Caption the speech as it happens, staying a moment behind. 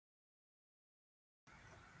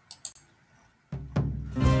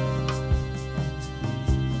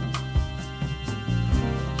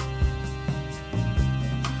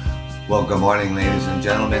Well, good morning, ladies and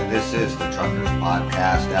gentlemen. This is the Truckers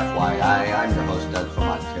Podcast, FYI. I'm your host, Doug, from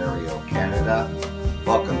Ontario, Canada.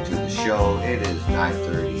 Welcome to the show. It is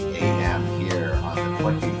 9:30 a.m. here on the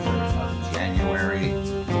 23rd of January.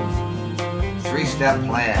 Three-step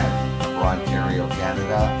plan for Ontario,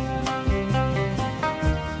 Canada.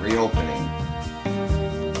 Reopening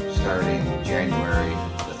starting January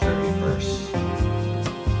the 31st.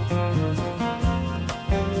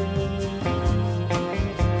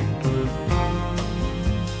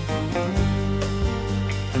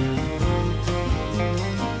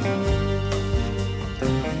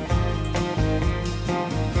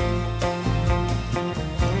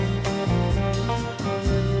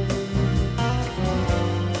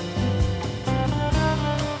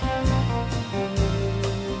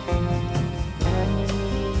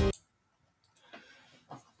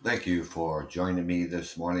 Thank you for joining me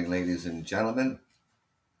this morning, ladies and gentlemen.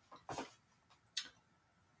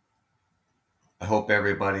 I hope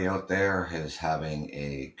everybody out there is having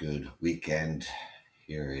a good weekend.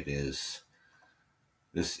 Here it is.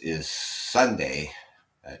 This is Sunday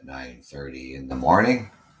at 9:30 in the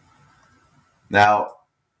morning. Now,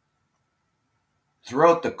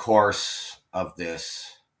 throughout the course of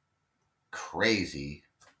this crazy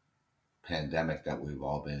pandemic that we've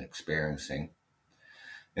all been experiencing,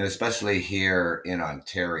 and especially here in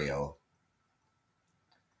Ontario,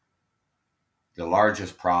 the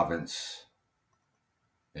largest province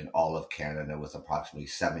in all of Canada with approximately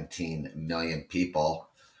 17 million people.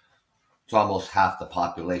 It's almost half the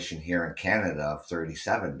population here in Canada of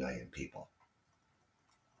 37 million people.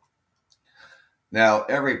 Now,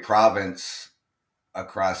 every province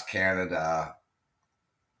across Canada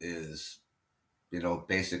is,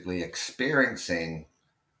 basically experiencing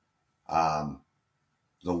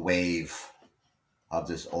the wave of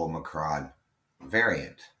this Omicron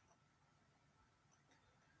variant.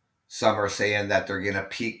 Some are saying that they're going to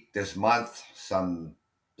peak this month. Some,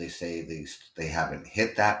 they say they haven't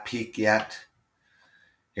hit that peak yet.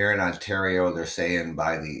 Here in Ontario, they're saying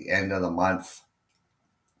by the end of the month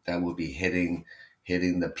that we'll be hitting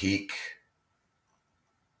the peak.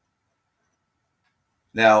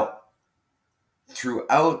 Now,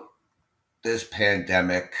 throughout this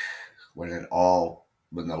pandemic,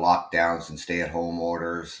 when the lockdowns and stay-at-home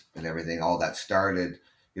orders and everything, all that started,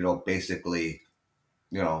 basically,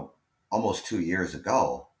 almost 2 years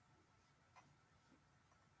ago,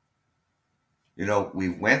 we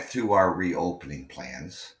went through our reopening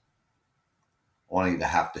plans, only to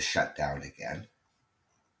have to shut down again.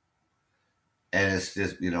 And it's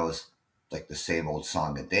just, it's like the same old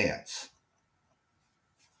song and dance.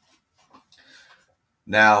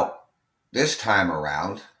 Now, this time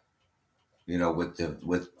around, with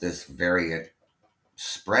this variant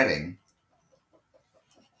spreading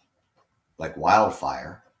like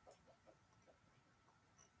wildfire,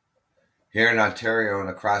 here in Ontario and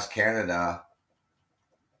across Canada,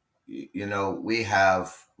 we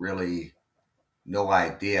have really no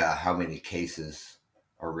idea how many cases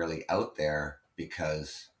are really out there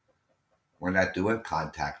because we're not doing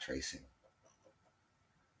contact tracing.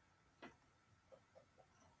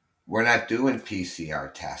 We're not doing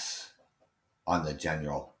PCR tests on the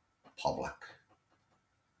general public.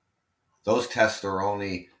 Those tests are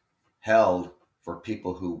only held for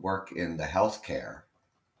people who work in the healthcare,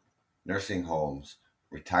 nursing homes,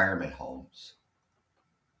 retirement homes.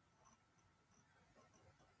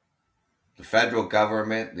 The federal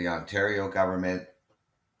government, the Ontario government,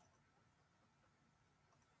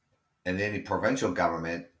 and any provincial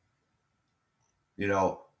government,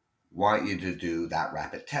 want you to do that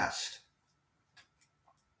rapid test.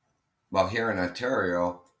 Well, here in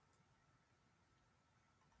Ontario,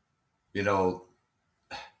 we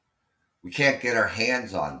can't get our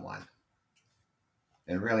hands on one.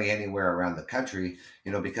 And really anywhere around the country,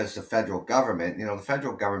 because the federal government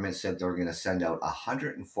said they were going to send out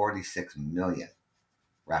 146 million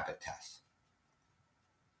rapid tests.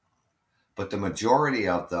 But the majority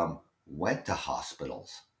of them went to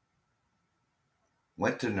hospitals,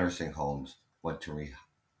 went to nursing homes, went to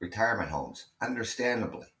retirement homes,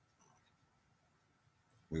 understandably.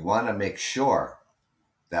 We want to make sure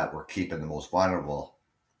that we're keeping the most vulnerable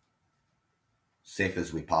safe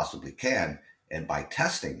as we possibly can, and by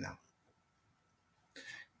testing them,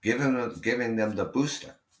 giving them the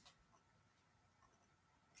booster.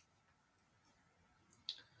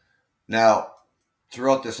 Now,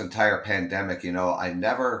 throughout this entire pandemic, I'm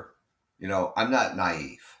not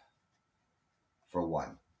naive, for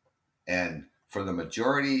one. And for the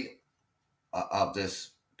majority of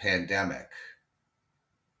this pandemic,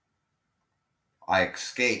 I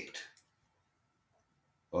escaped,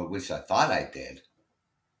 or which I thought I did,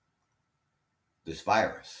 this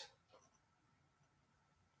virus.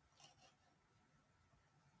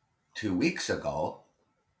 2 weeks ago,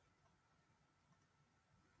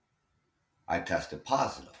 I tested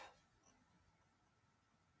positive.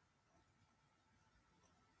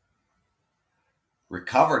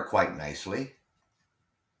 Recovered quite nicely.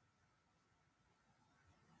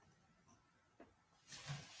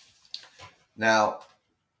 Now,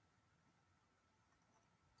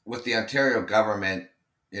 with the Ontario government,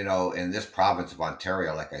 in this province of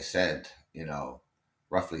Ontario, like I said,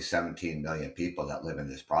 roughly 17 million people that live in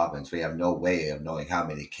this province, we have no way of knowing how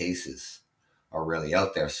many cases are really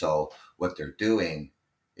out there. So what they're doing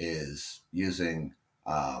is using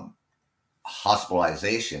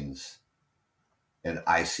hospitalizations and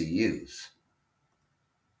ICUs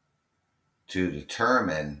to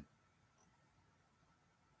determine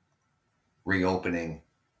reopening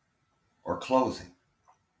or closing.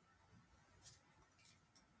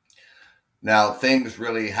 Now, things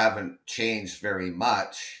really haven't changed very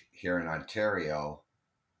much here in Ontario,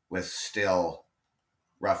 with still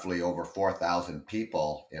roughly over 4,000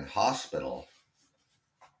 people in hospital,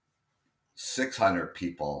 600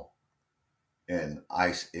 people in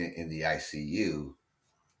the ICU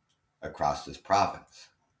across this province.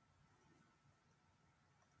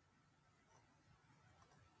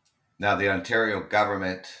 Now, the Ontario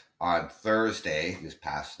government on Thursday, this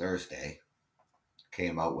past Thursday,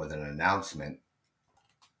 came out with an announcement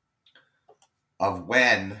of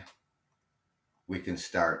when we can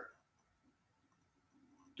start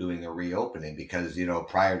doing a reopening, because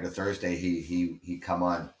prior to Thursday he come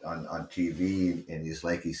on TV, and he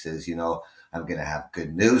says, I'm gonna have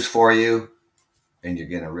good news for you and you're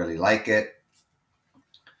gonna really like it,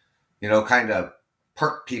 kind of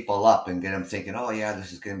perk people up and get them thinking, oh yeah,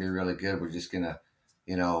 this is gonna be really good, we're just gonna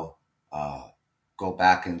go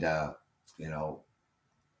back into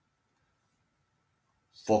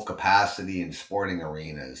full capacity in sporting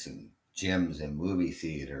arenas and gyms and movie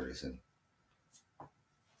theaters. And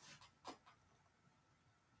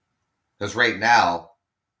because right now,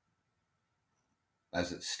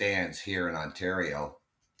 as it stands here in Ontario,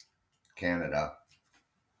 Canada,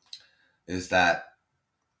 is that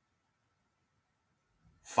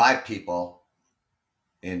 5 people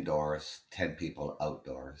indoors, 10 people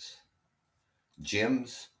outdoors.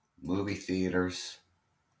 Gyms, movie theaters,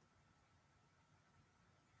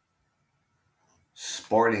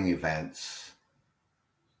 sporting events,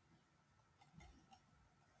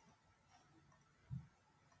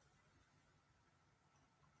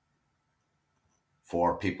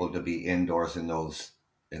 for people to be indoors in those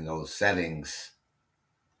settings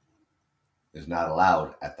is not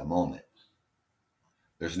allowed at the moment.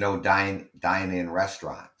 There's no dine-in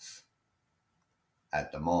restaurants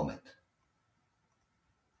at the moment.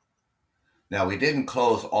 Now, we didn't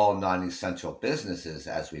close all non-essential businesses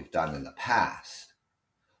as we've done in the past.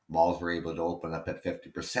 Malls were able to open up at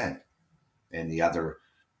 50%, and the other,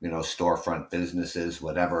 storefront businesses,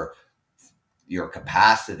 whatever your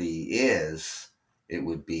capacity is, it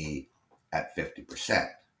would be at 50%.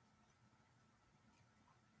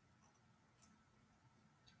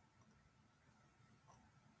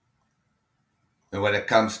 And when it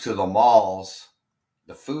comes to the malls,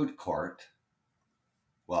 the food court,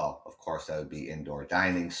 well, of course, that would be indoor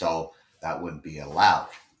dining, so that wouldn't be allowed.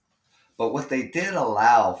 But what they did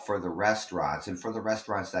allow for the restaurants, and for the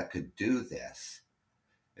restaurants that could do this,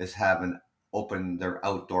 is having open their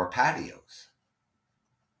outdoor patios.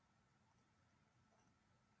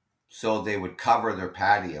 So they would cover their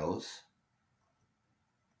patios,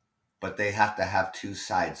 but they have to have 2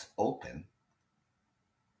 sides open.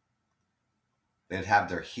 They'd have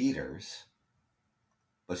their heaters,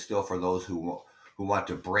 but still, for those who want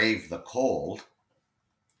to brave the cold,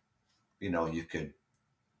 you could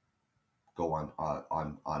go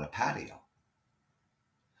on a patio.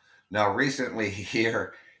 Now, recently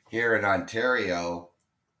here in Ontario,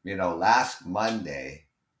 last Monday,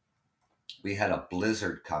 we had a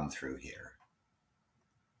blizzard come through here.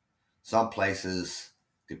 Some places,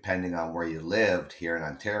 depending on where you lived here in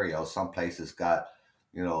Ontario, some places got,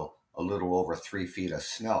 a little over 3 feet of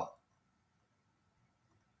snow.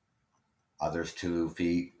 Others 2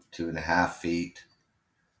 feet, 2.5 feet,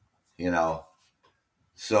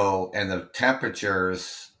 So, and the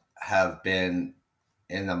temperatures have been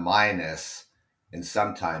in the minus, and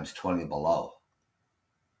sometimes 20 below,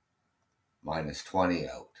 minus 20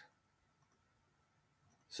 out.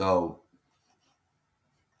 So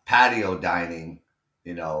patio dining,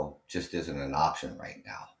 just isn't an option right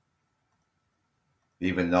now,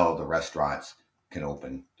 even though the restaurants can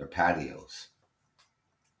open their patios.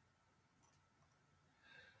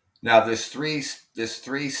 Now, this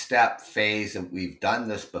three-step phase, and we've done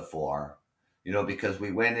this before, because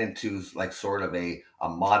we went into like sort of a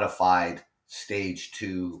modified stage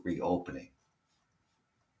 2 reopening.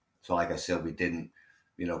 So like I said, we didn't,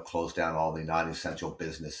 close down all the non-essential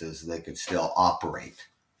businesses. They could still operate.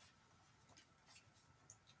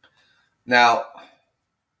 Now,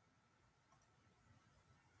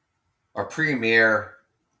 our premier,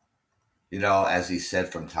 as he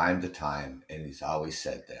said from time to time, and he's always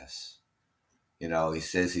said this, he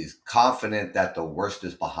says he's confident that the worst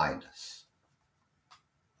is behind us.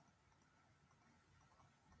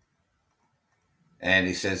 And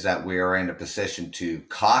he says that we are in a position to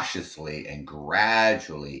cautiously and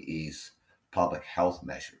gradually ease public health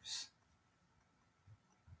measures.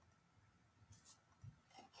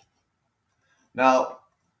 Now,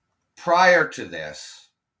 prior to this,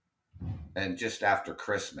 and just after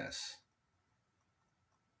Christmas,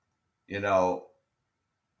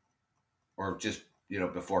 or just,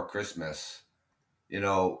 before Christmas,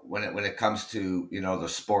 when it comes to, the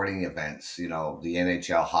sporting events, the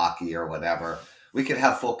NHL hockey or whatever, we could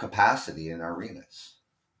have full capacity in arenas.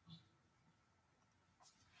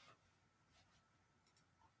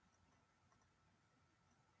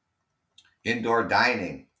 Indoor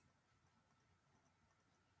dining.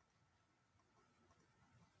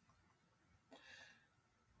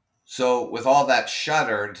 So with all that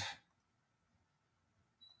shuttered,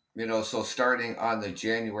 so starting on the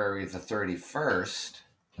January the 31st,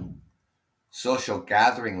 social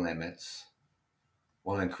gathering limits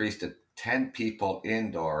will increase to 10 people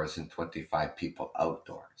indoors and 25 people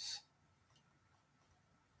outdoors.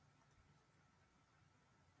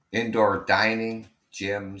 Indoor dining,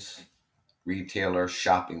 gyms, retailers,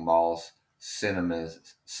 shopping malls,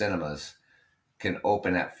 cinemas can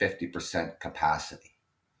open at 50% capacity.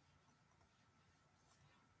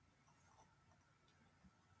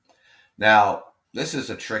 Now, this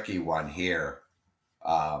is a tricky one here.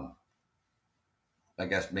 I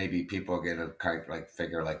guess maybe people are going to kind of like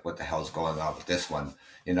figure like what the hell's going on with this one,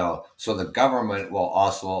 So the government will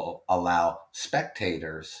also allow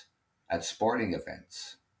spectators at sporting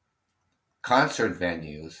events, concert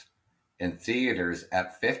venues, and theaters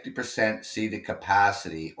at 50% seated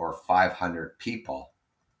capacity or 500 people,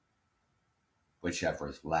 whichever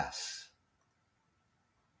is less.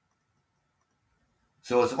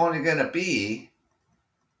 So it's only going to be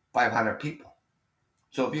 500 people.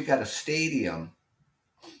 So if you got a stadium,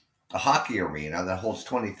 a hockey arena that holds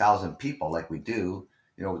 20,000 people like we do,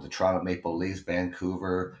 with the Toronto Maple Leafs,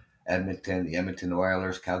 Vancouver, Edmonton, the Edmonton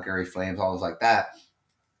Oilers, Calgary Flames, all those like that.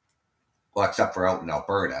 Well, except for out in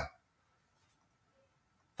Alberta,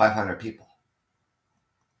 500 people.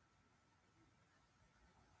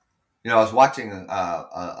 I was watching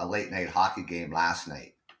a late night hockey game last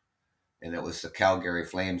night, and it was the Calgary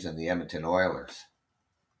Flames and the Edmonton Oilers.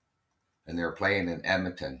 And they were playing in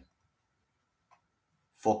Edmonton,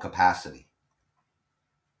 full capacity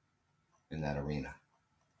in that arena.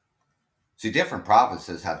 See, different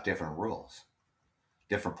provinces have different rules.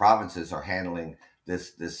 Different provinces are handling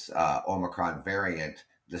this Omicron variant,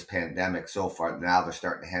 this pandemic so far. Now they're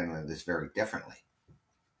starting to handle this very differently.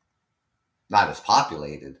 Not as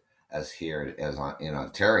populated as here as in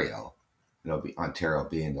Ontario. Ontario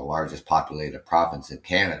being the largest populated province in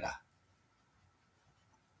Canada.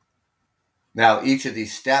 Now, each of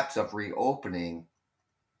these steps of reopening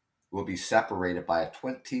will be separated by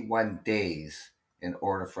 21 days in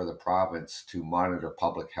order for the province to monitor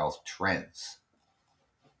public health trends.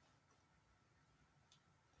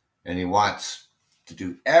 And he wants to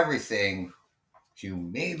do everything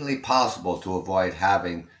humanely possible to avoid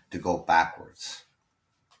having to go backwards.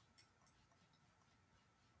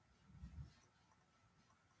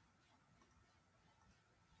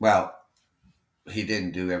 Well, he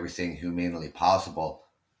didn't do everything humanely possible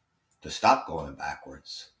to stop going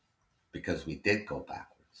backwards, because we did go backwards.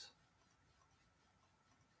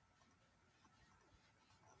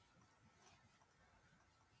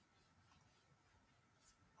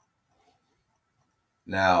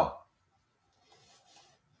 Now,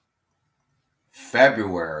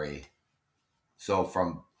 February, so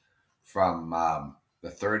from the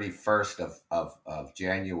 31st of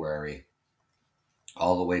January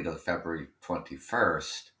all the way to February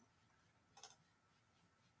 21st,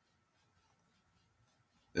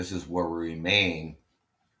 this is where we remain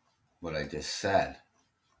what I just said.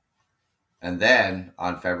 And then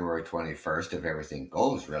on February 21st, if everything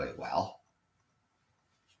goes really well,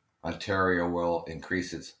 Ontario will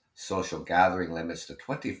increase its social gathering limits to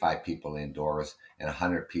 25 people indoors and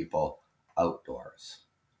 100 people outdoors.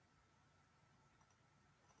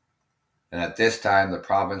 And at this time, the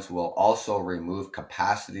province will also remove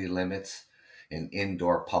capacity limits in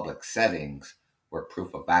indoor public settings where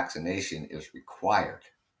proof of vaccination is required,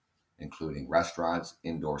 including restaurants,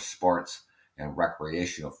 indoor sports, and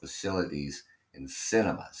recreational facilities and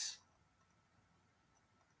cinemas.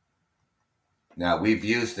 Now, we've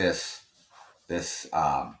used this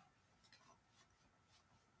the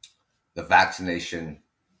vaccination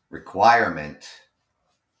requirement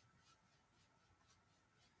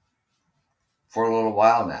for a little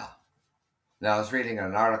while now. Now, I was reading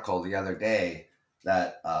an article the other day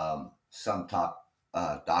that some top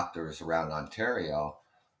doctors around Ontario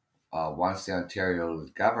wants the Ontario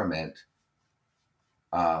government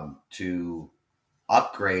to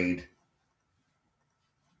upgrade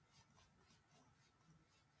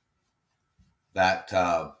that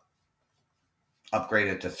upgrade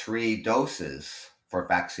it to 3 doses for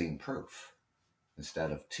vaccine proof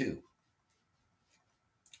instead of 2.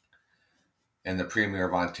 And the Premier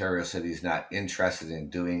of Ontario said he's not interested in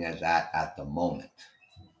doing that at the moment.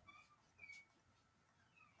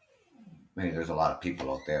 I mean, there's a lot of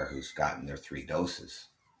people out there who's gotten their 3 doses.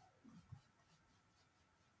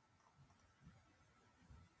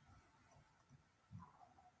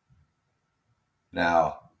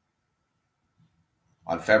 Now,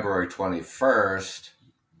 on February 21st,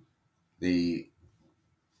 the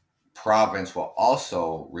province will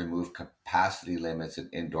also remove capacity limits in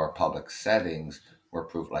indoor public settings where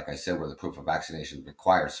proof, like I said, where the proof of vaccination is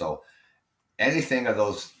required. So anything of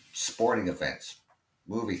those sporting events,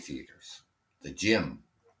 movie theaters, the gym,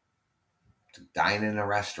 to dine in a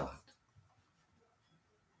restaurant,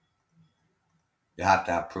 you have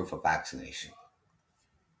to have proof of vaccination.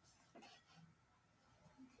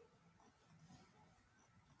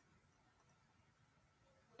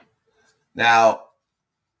 Now,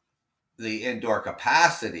 the indoor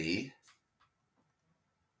capacity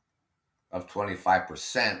of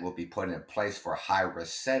 25% will be put in place for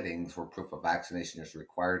high-risk settings where proof of vaccination is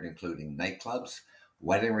required, including nightclubs,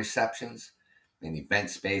 wedding receptions, and event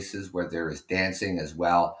spaces where there is dancing, as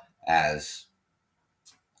well as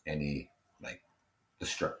any, like the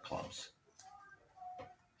strip clubs.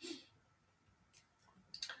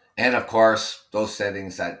 And of course, those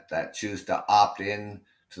settings that choose to opt in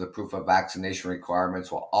to the proof of vaccination requirements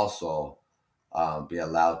will also be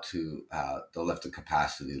allowed to lift the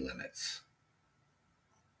capacity limits.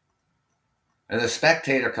 And the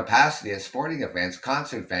spectator capacity at sporting events,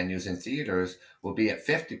 concert venues, and theaters will be at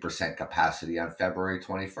 50% capacity on February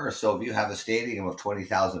 21st. So if you have a stadium of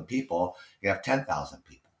 20,000 people, you have 10,000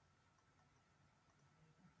 people.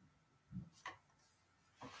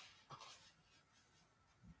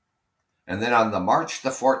 And then on the March the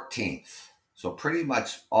 14th, so pretty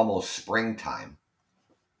much almost springtime,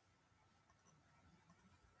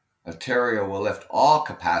 Ontario will lift all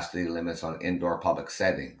capacity limits on indoor public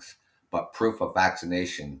settings, but proof of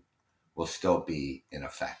vaccination will still be in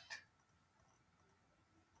effect.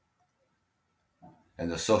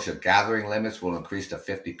 And the social gathering limits will increase to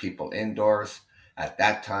 50 people indoors at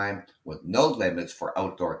that time, with no limits for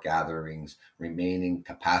outdoor gatherings. Remaining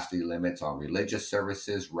capacity limits on religious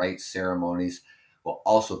services, rites, ceremonies will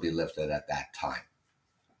also be lifted at that time.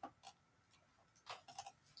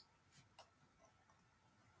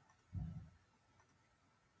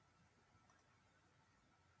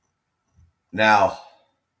 Now,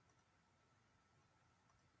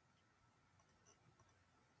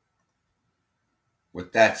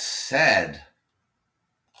 with that said,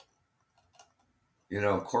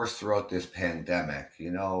 of course, throughout this pandemic,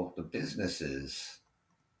 the businesses,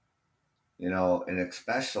 and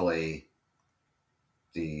especially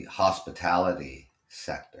the hospitality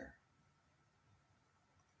sector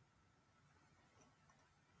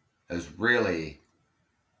has really,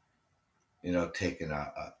 taken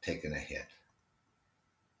a hit.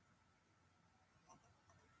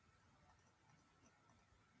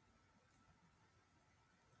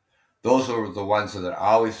 Those are the ones that are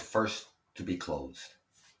always first to be closed.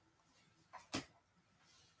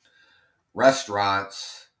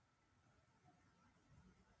 Restaurants,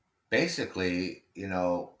 basically,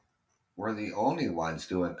 we're the only ones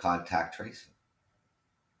doing contact tracing.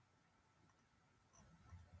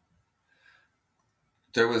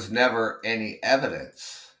 There was never any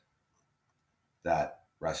evidence that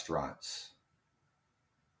restaurants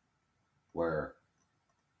were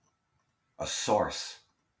a source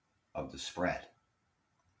of the spread.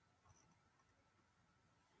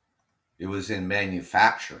 It was in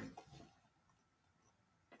manufacturing.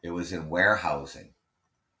 It was in warehousing.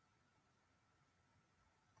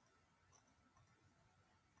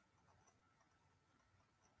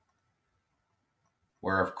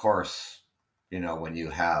 Where, of course, when you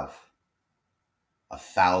have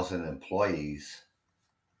 1,000 employees,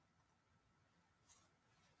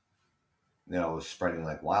 it was spreading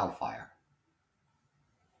like wildfire.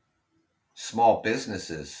 Small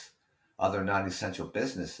businesses, other non-essential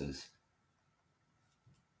businesses,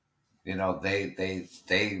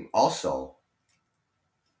 they also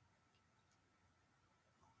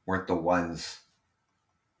weren't the ones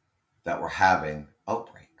that were having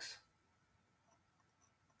outbreaks.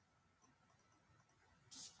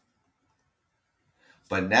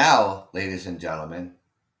 But now, ladies and gentlemen,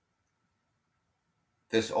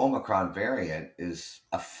 this Omicron variant is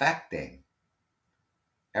affecting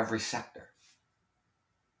every sector.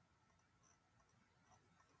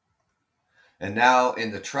 And now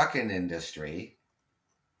in the trucking industry,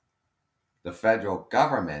 the federal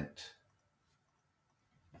government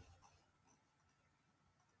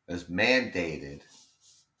has mandated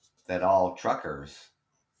that all truckers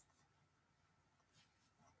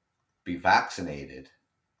be vaccinated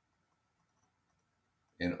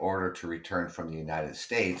in order to return from the United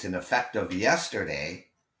States. And effective yesterday,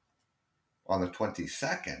 on the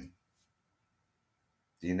 22nd,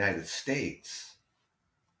 the United States,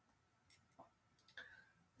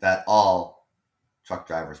 that all truck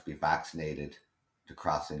drivers be vaccinated to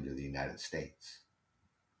cross into the United States.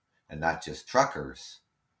 And not just truckers,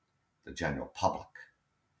 the general public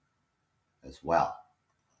as well.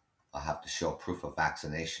 I'll have to show proof of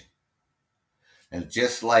vaccination. And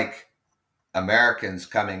just like Americans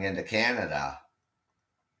coming into Canada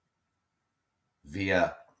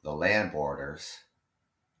via the land borders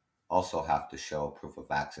also have to show proof of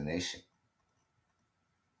vaccination.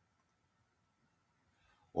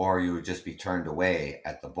 Or you would just be turned away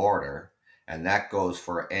at the border. And that goes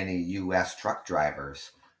for any U.S. truck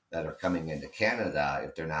drivers that are coming into Canada.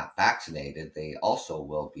 If they're not vaccinated, they also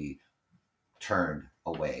will be turned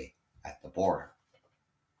away at the border.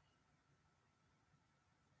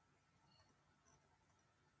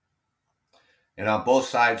 And on both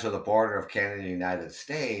sides of the border of Canada and the United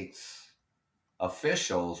States,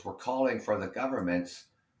 officials were calling for the governments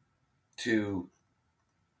to,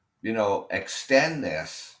 extend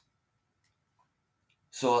this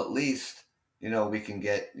so at least, we can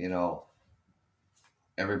get,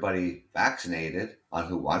 everybody vaccinated on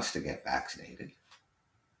who wants to get vaccinated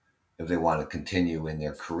if they want to continue in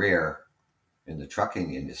their career in the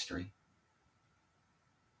trucking industry.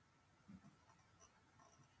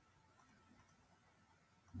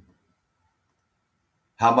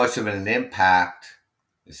 How much of an impact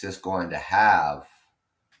is this going to have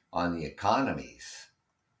on the economies?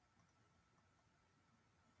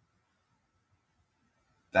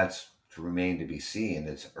 That's to remain to be seen.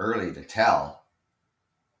 It's early to tell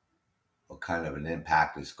what kind of an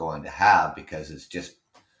impact it's going to have because it's just,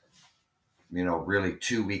 really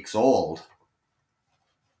 2 weeks old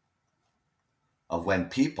of when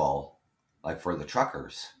people, like for the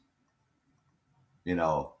truckers,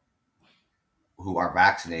 who are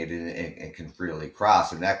vaccinated and can freely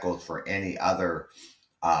cross. And that goes for any other,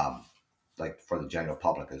 like for the general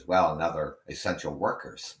public as well, and other essential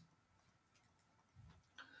workers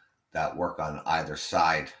that work on either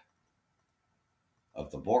side of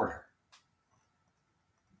the border.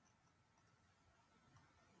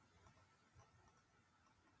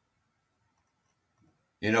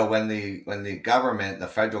 When the government, the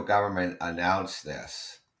federal government announced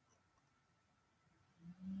this,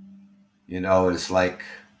 it's like,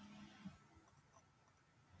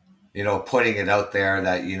 putting it out there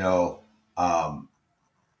that, on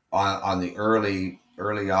the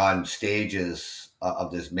early on stages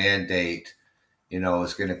of this mandate,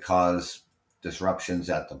 it's going to cause disruptions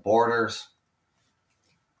at the borders.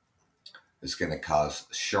 It's going to cause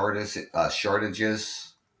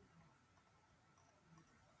shortages.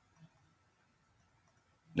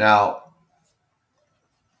 Now,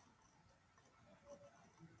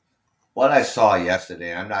 what I saw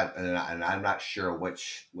yesterday, I'm not sure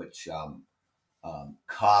which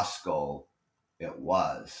Costco it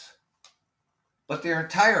was, but their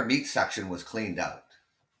entire meat section was cleaned out.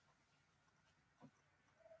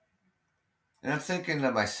 And I'm thinking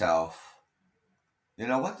to myself,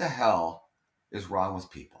 what the hell is wrong with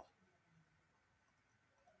people?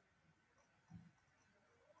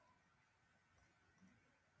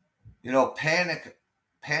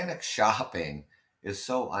 Panic shopping is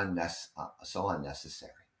so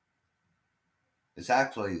unnecessary. It's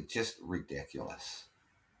actually just ridiculous.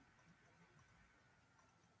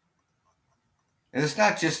 And it's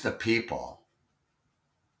not just the people.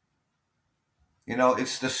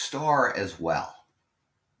 It's the store as well.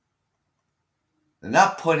 They're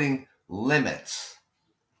not putting limits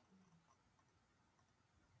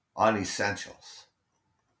on essentials.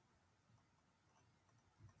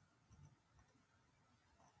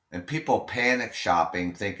 and people panic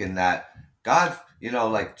shopping, thinking that God,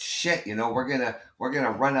 like shit, we're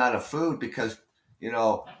gonna run out of food because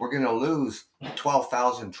we're gonna lose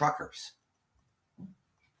 12,000 truckers.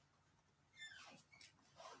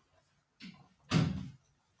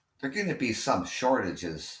 There are going to be some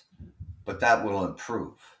shortages, but that will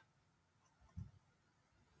improve.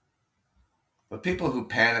 But people who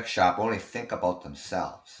panic shop only think about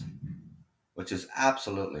themselves, which is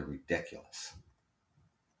absolutely ridiculous.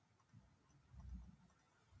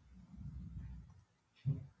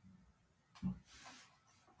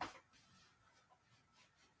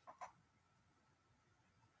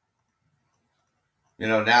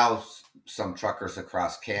 Now some truckers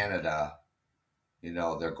across Canada,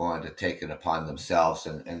 they're going to take it upon themselves,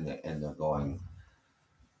 and they're going,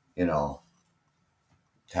 to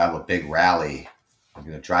have a big rally. They're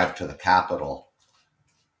going to drive to the capital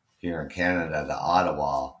here in Canada, to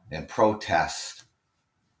Ottawa, and protest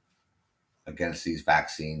against these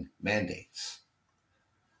vaccine mandates.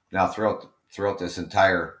 Now, throughout this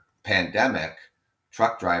entire pandemic,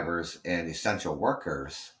 truck drivers and essential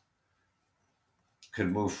workers could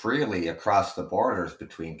move freely across the borders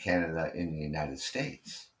between Canada and the United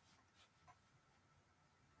States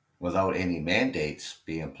without any mandates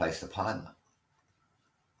being placed upon them.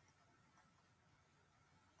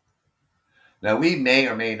 Now, we may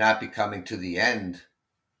or may not be coming to the end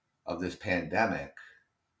of this pandemic.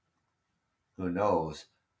 Who knows?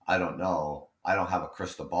 I don't know. I don't have a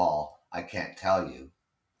crystal ball. I can't tell you.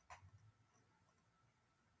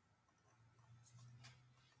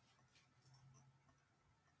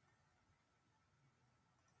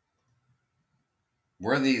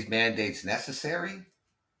 Were these mandates necessary?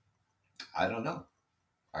 I don't know.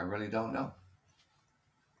 I really don't know.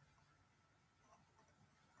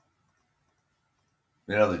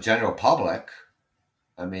 The general public,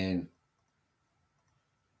 I mean,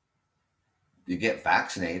 you get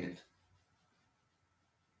vaccinated.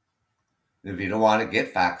 If you don't want to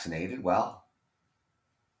get vaccinated, well,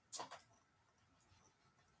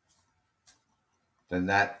 then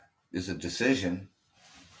that is a decision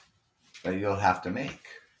that you'll have to make.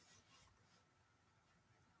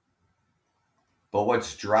 But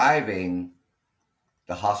what's driving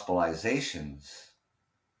the hospitalizations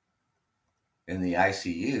in the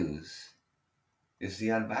ICUs is the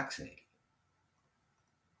unvaccinated.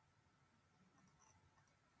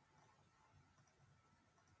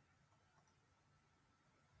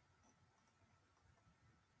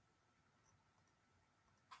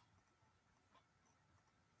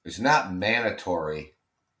 It's not mandatory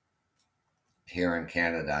here in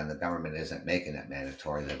Canada, and the government isn't making it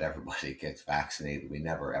mandatory that everybody gets vaccinated. We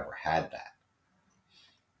never ever had that.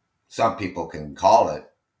 Some people can call it,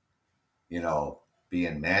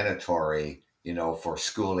 being mandatory, for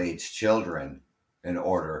school-age children in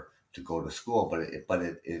order to go to school, but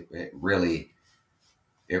it really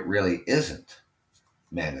isn't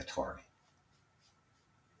mandatory.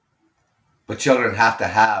 But children have to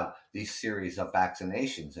have these series of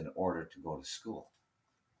vaccinations in order to go to school.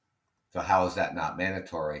 So how is that not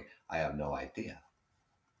mandatory? I have no idea.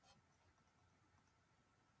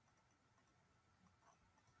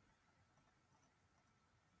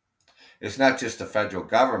 It's not just the federal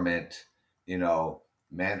government,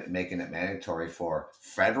 making it mandatory for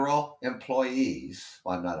federal employees,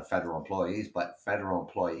 well, not federal employees, but federal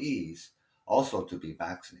employees also to be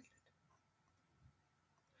vaccinated.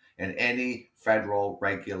 In any federal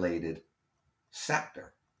regulated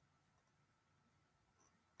sector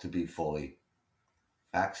to be fully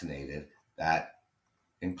vaccinated. That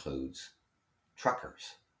includes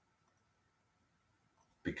truckers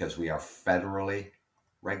because we are federally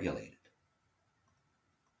regulated.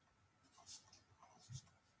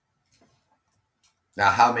 Now,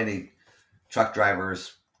 how many truck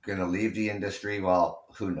drivers going to leave the industry? Well,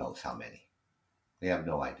 who knows how many? We have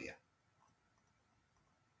no idea.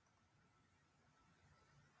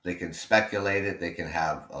 They can speculate it. They can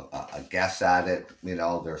have a guess at it.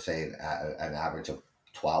 They're saying an average of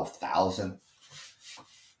 12,000,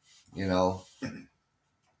 will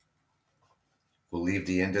leave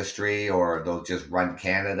the industry, or they'll just run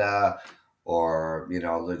Canada, or,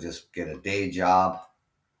 they'll just get a day job.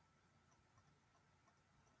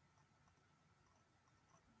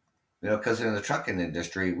 Because in the trucking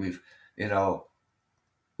industry, we've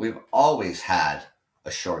always had a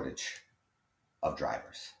shortage of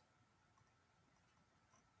drivers.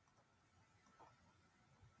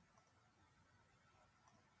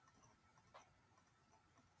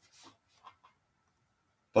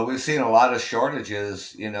 But we've seen a lot of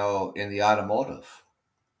shortages, in the automotive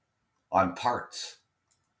on parts.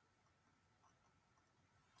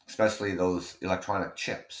 especially those electronic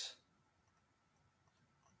chips.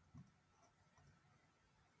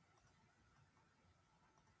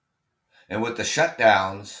 And with the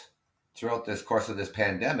shutdowns throughout this course of this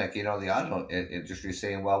pandemic, the auto industry is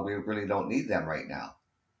saying, well, we really don't need them right now.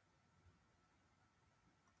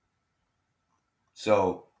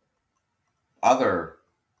 So other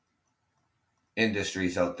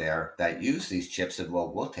industries out there that use these chips said,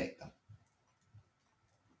 well, we'll take them.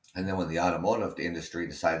 And then when the automotive industry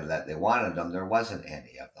decided that they wanted them, there wasn't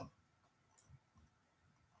any of them.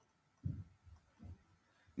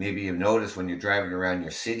 Maybe you've noticed when you're driving around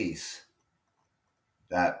your cities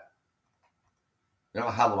that they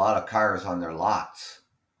don't have a lot of cars on their lots.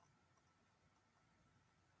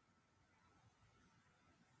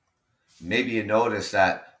 Maybe you notice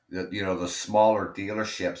that the smaller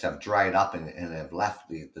dealerships have dried up and have left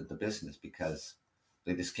the business because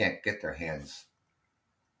they just can't get their hands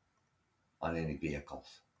on any vehicles.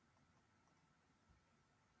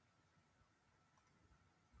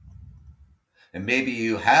 And maybe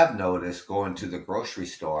you have noticed going to the grocery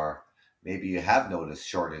store, maybe you have noticed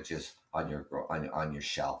shortages on your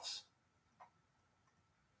shelves.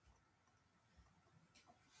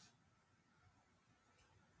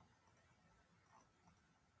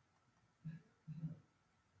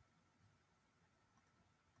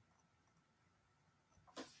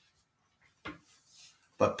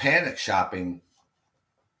 But panic shopping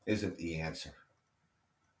isn't the answer.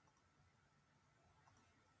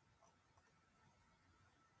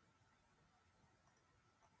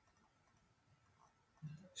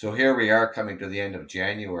 So here we are coming to the end of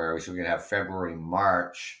January. So we're going to have February,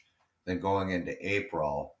 March, then going into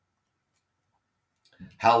April.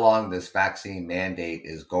 How long this vaccine mandate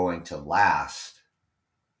is going to last,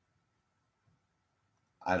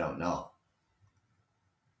 I don't know.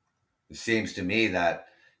 It seems to me that,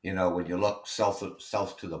 when you look south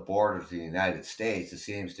to the border of the United States, it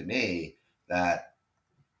seems to me that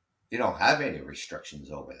you don't have any restrictions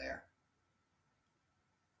over there.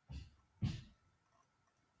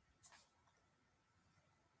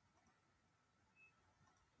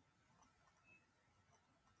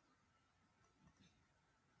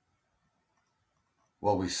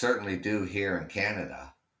 Well, we certainly do here in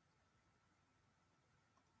Canada.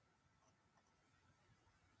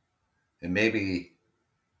 And maybe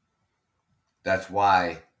that's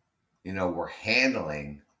why, we're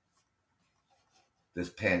handling this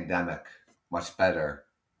pandemic much better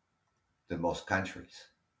than most countries.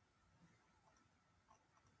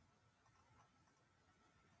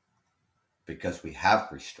 Because we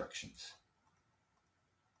have restrictions.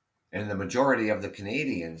 And the majority of the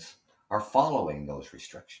Canadians are following those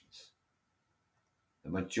restrictions.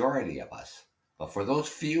 The majority of us. But for those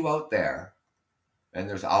few out there, and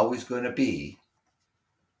there's always going to be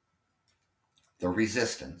the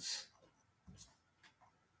resistance,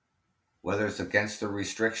 whether it's against the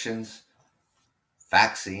restrictions,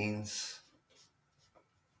 vaccines,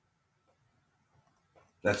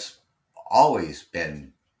 that's always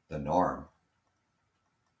been the norm.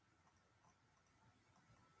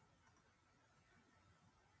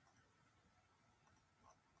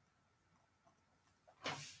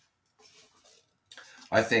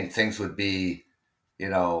 I think things would be,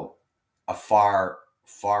 a far,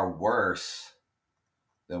 far worse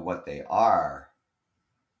than what they are,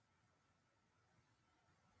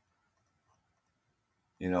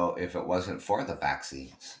 if it wasn't for the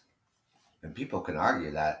vaccines. And people can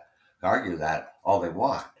argue that all they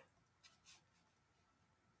want.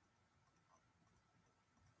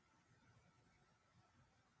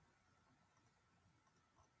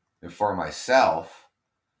 And for myself,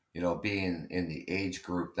 being in the age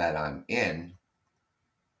group that I'm in,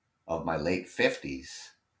 of my late 50s,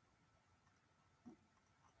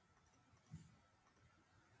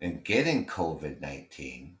 and getting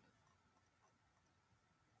COVID-19,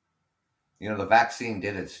 the vaccine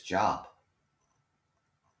did its job.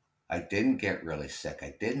 I didn't get really sick.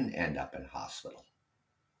 I didn't end up in hospital.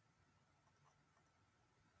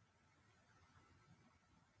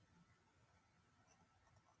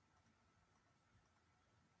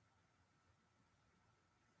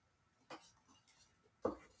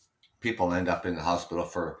 People end up in the hospital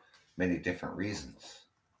for many different reasons,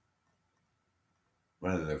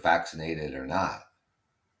 whether they're vaccinated or not.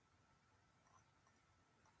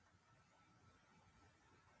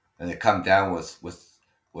 And they come down with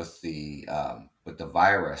the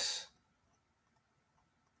virus,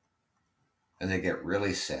 and they get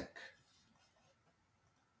really sick.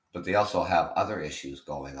 But they also have other issues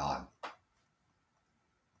going on.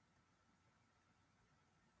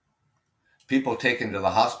 People taken to the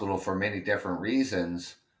hospital for many different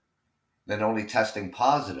reasons than only testing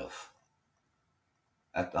positive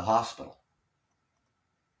at the hospital.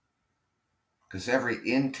 Because every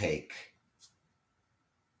intake,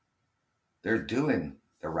 they're doing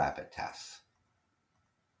the rapid tests.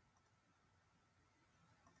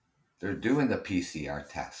 They're doing the PCR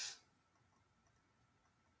tests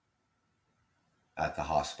at the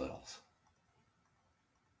hospitals.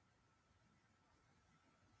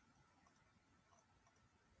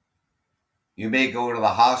 You may go to the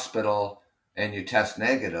hospital and you test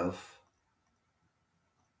negative,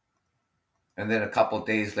 and then a couple of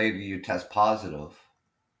days later you test positive.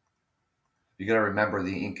 You got to remember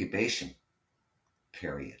the incubation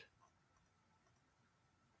period,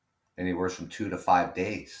 anywhere from 2 to 5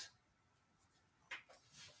 days.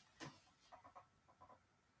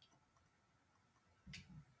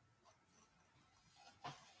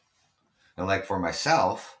 And like for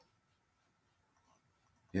myself,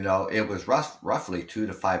 it was roughly 2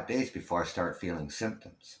 to 5 days before I start feeling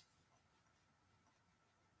symptoms.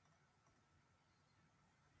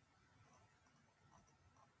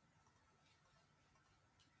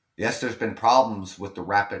 Yes, there's been problems with the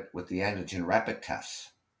antigen rapid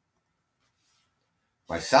tests.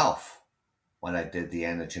 Myself, when I did the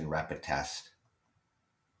antigen rapid test,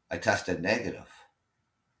 I tested negative.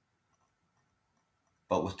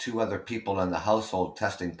 But with 2 other people in the household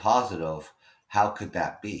testing positive, how could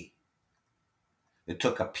that be? It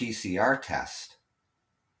took a PCR test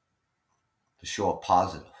to show a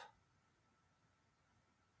positive.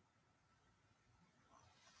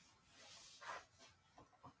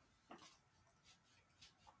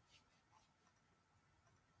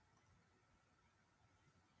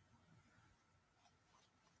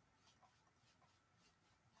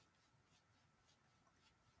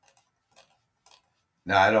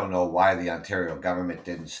 Now, I don't know why the Ontario government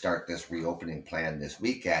didn't start this reopening plan this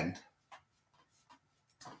weekend.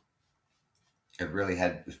 It really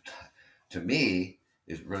had, to me,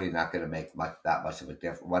 is really not going to make that much of a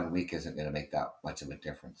difference. 1 week isn't going to make that much of a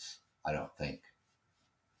difference, I don't think.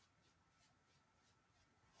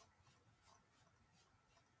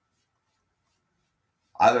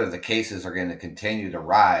 Either the cases are going to continue to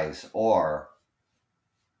rise or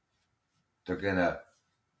they're going to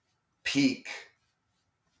peak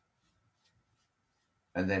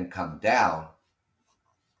and then come down.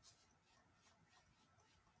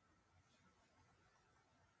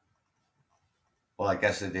 Well, I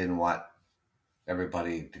guess they didn't want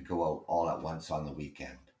everybody to go out all at once on the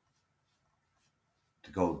weekend,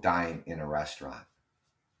 to go dine in a restaurant.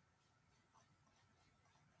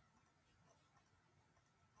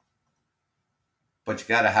 But you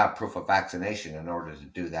got to have proof of vaccination in order to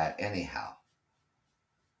do that anyhow.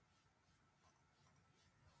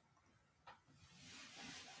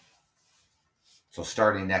 So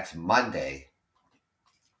starting next Monday,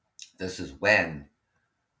 this is when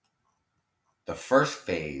the first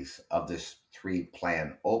phase of this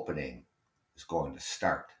 3-plan opening is going to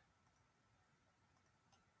start.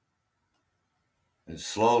 And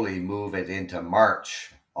slowly move it into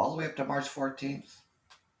March, all the way up to March 14th.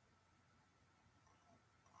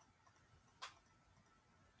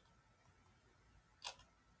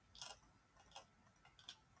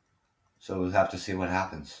 So we'll have to see what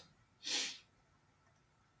happens.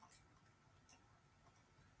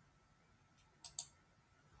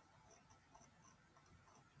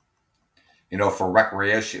 For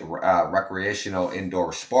recreational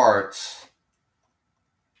indoor sports,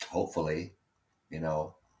 hopefully,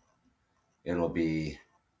 they'll be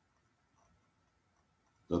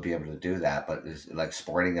able to do that. But it's like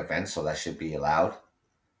sporting events, so that should be allowed.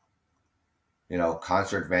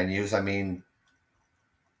 Concert venues. I mean,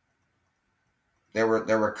 there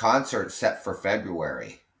were concerts set for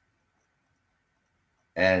February,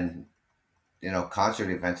 and concert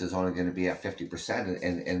events is only going to be at 50%,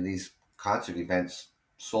 and these concert events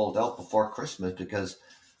sold out before Christmas because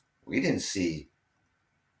we didn't see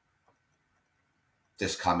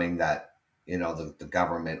this coming, that the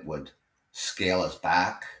government would scale us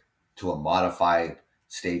back to a modified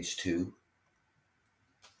stage 2.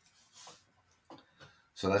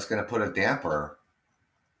 So that's going to put a damper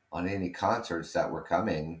on any concerts that were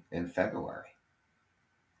coming in February.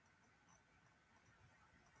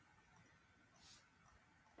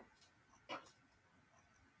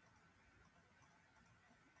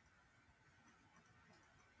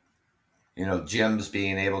 Gyms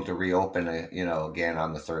being able to reopen, again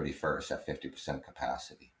on the 31st at 50%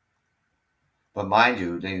 capacity. But mind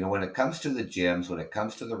you, when it comes to the gyms, when it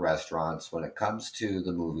comes to the restaurants, when it comes to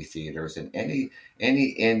the movie theaters, and any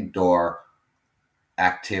indoor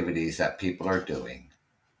activities that people are doing,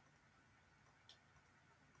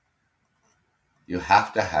 you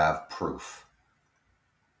have to have proof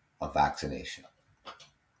of vaccination.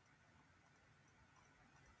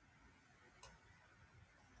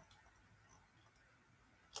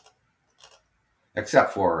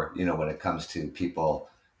 Except for, when it comes to people,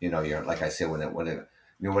 you're, like I said,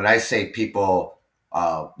 when I say people,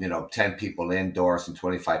 10 people indoors and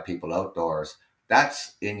 25 people outdoors,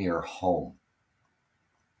 that's in your home,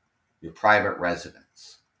 your private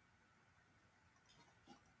residence.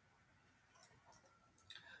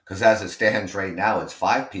 Because as it stands right now, it's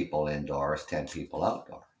 5 people indoors, 10 people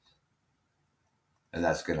outdoors. And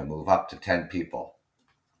that's going to move up to 10 people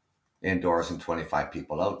indoors and 25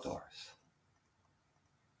 people outdoors,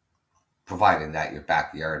 providing that your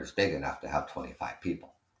backyard is big enough to have 25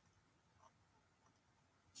 people.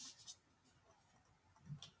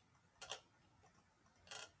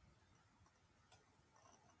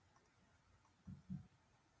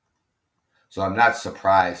 So I'm not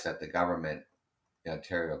surprised that the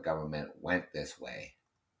Ontario government went this way.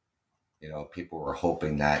 People were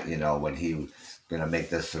hoping that, when he was going to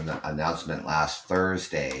make this announcement last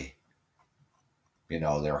Thursday,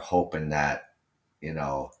 they're hoping that,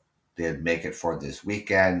 they'd make it for this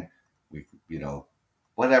weekend. We,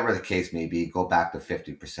 whatever the case may be, go back to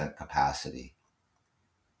 50% capacity.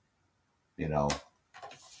 But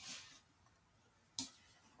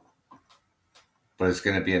it's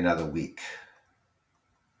going to be another week.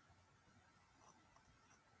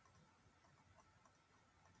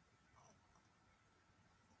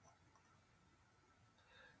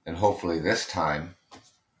 And hopefully this time,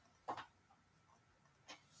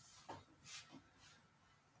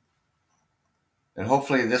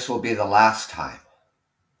 this will be the last time.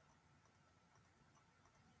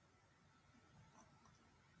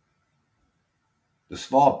 The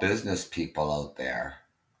small business people out there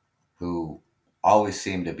who always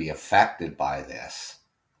seem to be affected by this,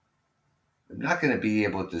 they're not going to be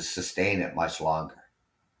able to sustain it much longer.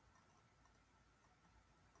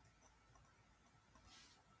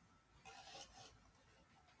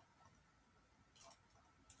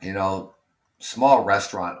 Small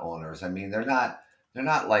restaurant owners, I mean, they're not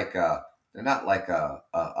like a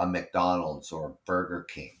McDonald's or Burger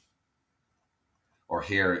King, or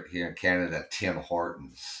here in Canada, Tim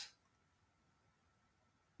Hortons,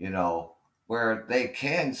 where they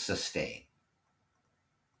can sustain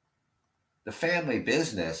the family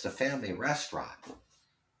business, the family restaurant.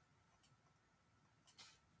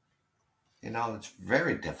 It's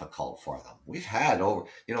very difficult for them. We've had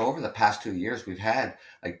over the past 2 years, we've had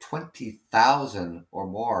like 20,000 or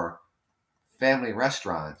more family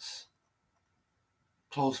restaurants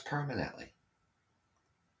closed permanently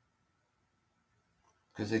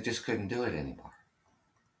because they just couldn't do it anymore.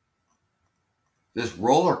 This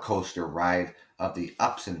roller coaster ride of the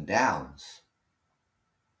ups and downs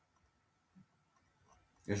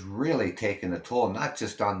is really taking a toll, not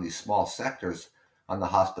just on these small sectors, on the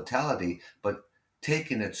hospitality, but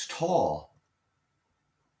taking its toll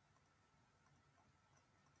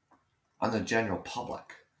on the general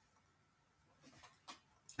public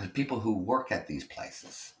and people who work at these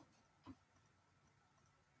places.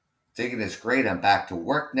 Thinking it's great, I'm back to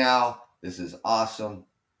work now, this is awesome,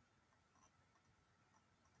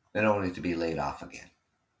 then only to be laid off again.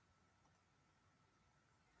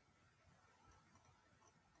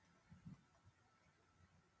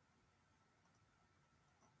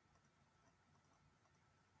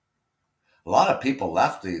 A lot of people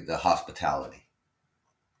left the hospitality.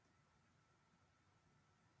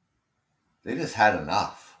 They just had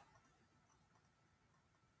enough.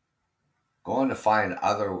 Going to find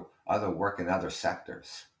other work in other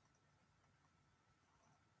sectors.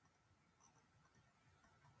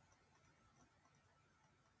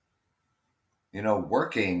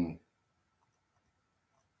 Working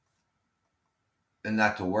and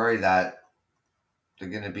not to worry that they're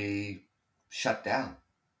going to be shut down.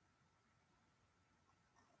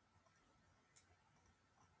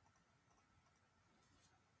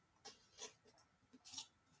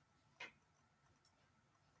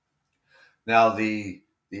 Now, the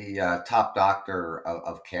top doctor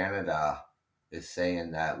of Canada is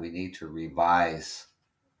saying that we need to revise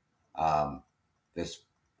this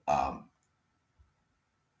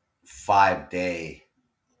 5-day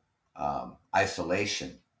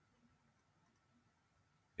isolation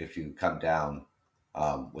if you come down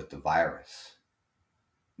with the virus.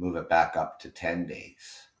 Move it back up to 10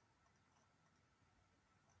 days.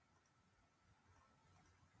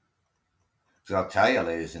 So I'll tell you,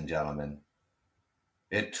 ladies and gentlemen,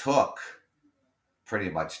 it took pretty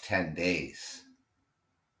much 10 days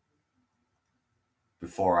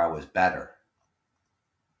before I was better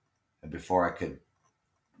and before I could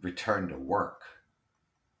return to work.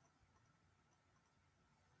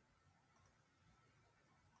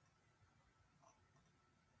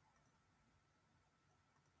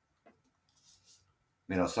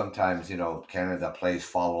 sometimes, Canada plays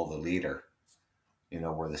follow the leader,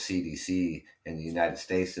 where the CDC in the United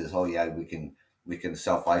States says, oh yeah, we can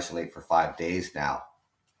self-isolate for 5 days now.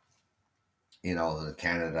 In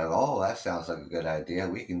Canada, oh, that sounds like a good idea.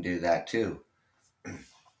 We can do that too.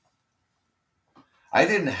 I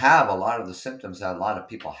didn't have a lot of the symptoms that a lot of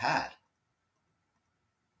people had,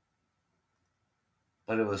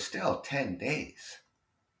 but it was still 10 days.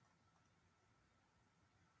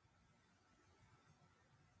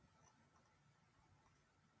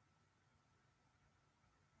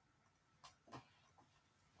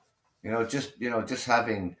 Just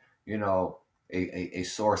having, a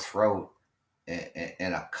sore throat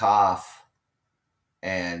and a cough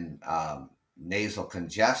and nasal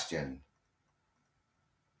congestion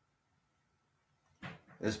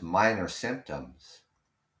is minor symptoms.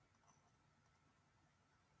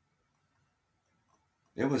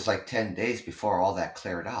 It was like 10 days before all that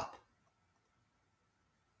cleared up.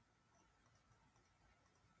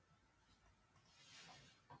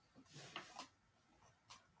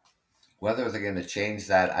 Whether they're going to change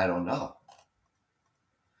that, I don't know.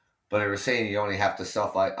 But they were saying you only have to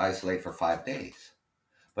self isolate for 5 days.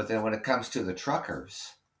 But then when it comes to the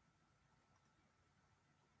truckers,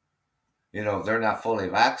 if they're not fully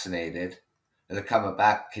vaccinated, and they're coming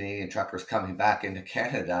back, Canadian truckers coming back into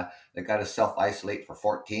Canada, they got to self isolate for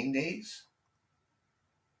 14 days.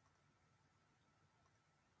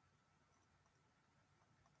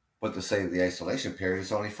 But to say the isolation period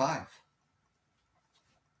is only 5.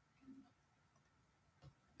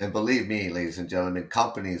 And believe me, ladies and gentlemen,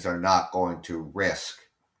 companies are not going to risk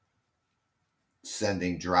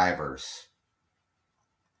sending drivers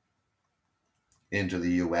into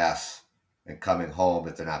the US and coming home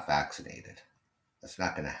if they're not vaccinated. That's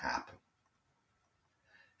not going to happen.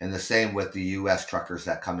 And the same with the US truckers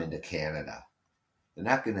that come into Canada. They're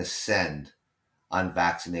not going to send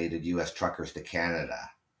unvaccinated US truckers to Canada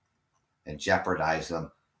and jeopardize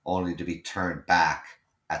them only to be turned back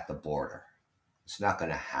at the border. It's not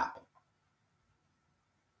going to happen.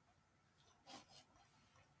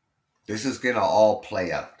 This is going to all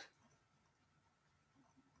play out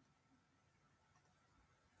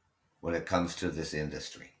when it comes to this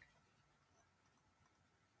industry.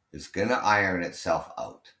 It's going to iron itself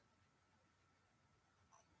out.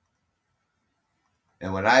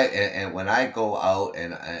 And when I go out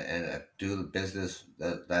and do the business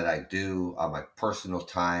that I do on my personal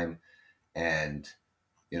time, and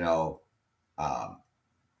um,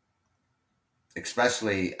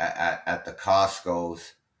 especially at the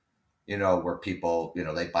Costco's, where people,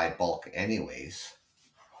 they buy bulk anyways.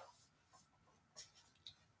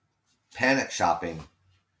 Panic shopping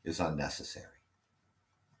is unnecessary.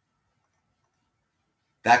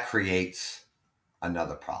 That creates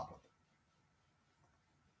another problem.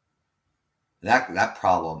 That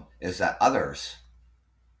problem is that others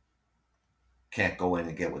can't go in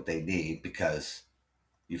and get what they need because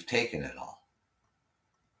you've taken it all.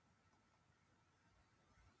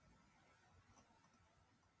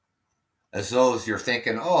 As though you're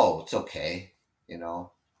thinking, oh, it's okay,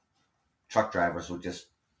 truck drivers will just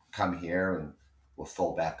come here and we'll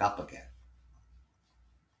fill back up again.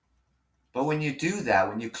 But when you do that,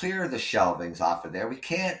 when you clear the shelvings off of there, we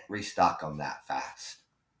can't restock them that fast.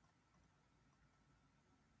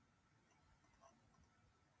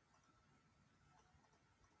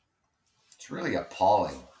 It's really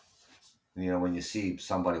appalling, when you see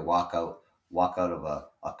somebody walk out of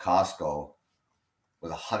a Costco with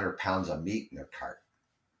 100 pounds of meat in their cart.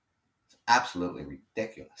 It's absolutely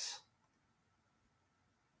ridiculous.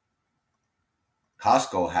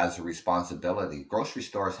 Costco has a responsibility. Grocery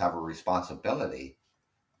stores have a responsibility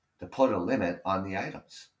to put a limit on the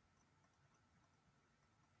items.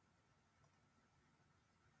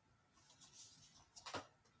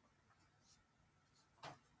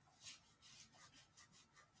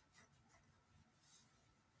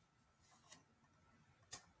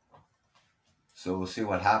 So we'll see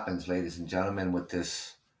what happens, ladies and gentlemen, with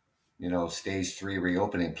this, stage 3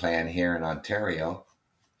 reopening plan here in Ontario,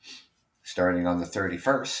 starting on the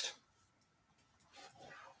 31st.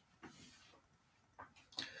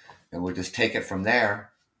 And we'll just take it from there.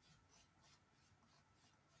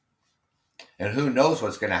 And who knows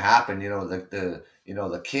what's going to happen?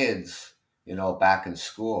 The kids, back in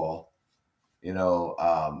school,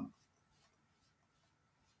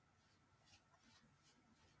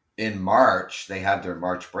 in March they had their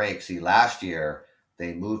March break. See, last year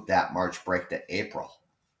they moved that March break to April,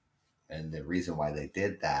 and the reason why they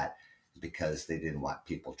did that is because they didn't want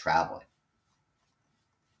people traveling.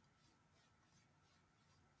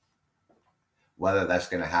 Whether that's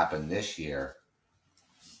going to happen this year,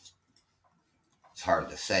 It's hard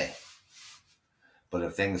to say. But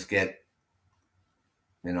if things get,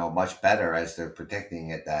 much better as they're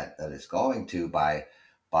predicting it that it's going to by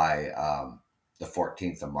the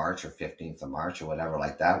 14th of March or 15th of March or whatever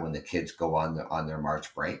like that, when the kids go on their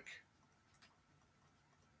March break.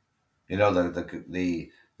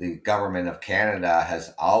 The government of Canada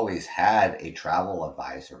has always had a travel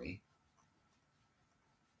advisory,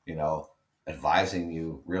 advising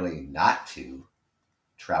you really not to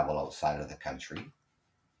travel outside of the country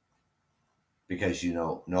because you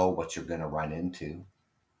don't know what you're going to run into.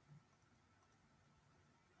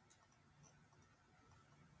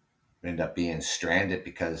 End up being stranded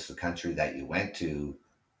because the country that you went to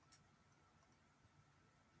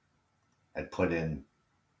had put in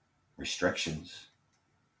restrictions.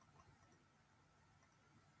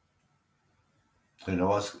 Who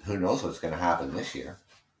knows what's going to happen this year?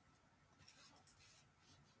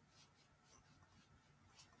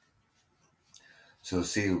 So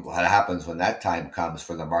see what happens when that time comes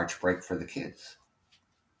for the March break for the kids.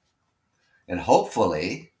 And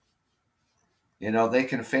hopefully, they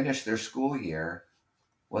can finish their school year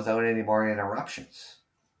without any more interruptions.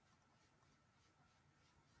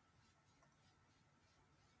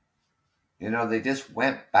 They just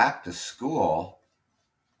went back to school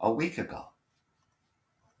a week ago.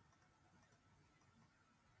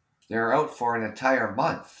 They're out for an entire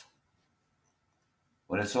month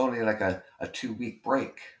when it's only like a 2-week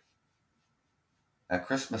break at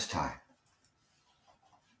Christmas time.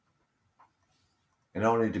 And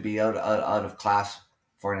only to be out of class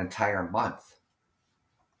for an entire month.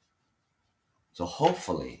 So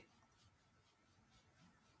hopefully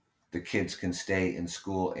the kids can stay in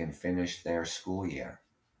school and finish their school year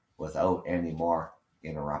without any more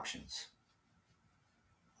interruptions.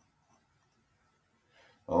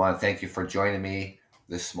 I want to thank you for joining me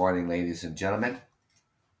this morning, ladies and gentlemen,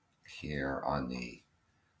 here on the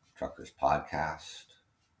Truckers Podcast.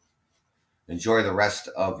 Enjoy the rest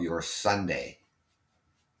of your Sunday.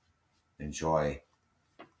 Enjoy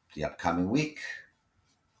the upcoming week.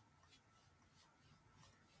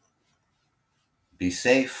 Be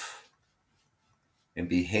safe and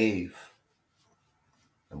behave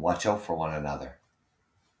and watch out for one another.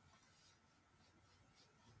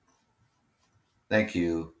 Thank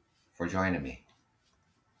you for joining me.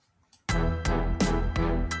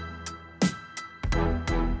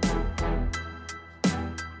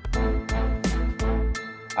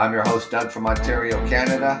 I'm your host, Doug from Ontario,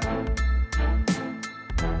 Canada.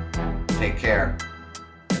 Take care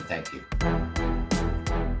and thank you.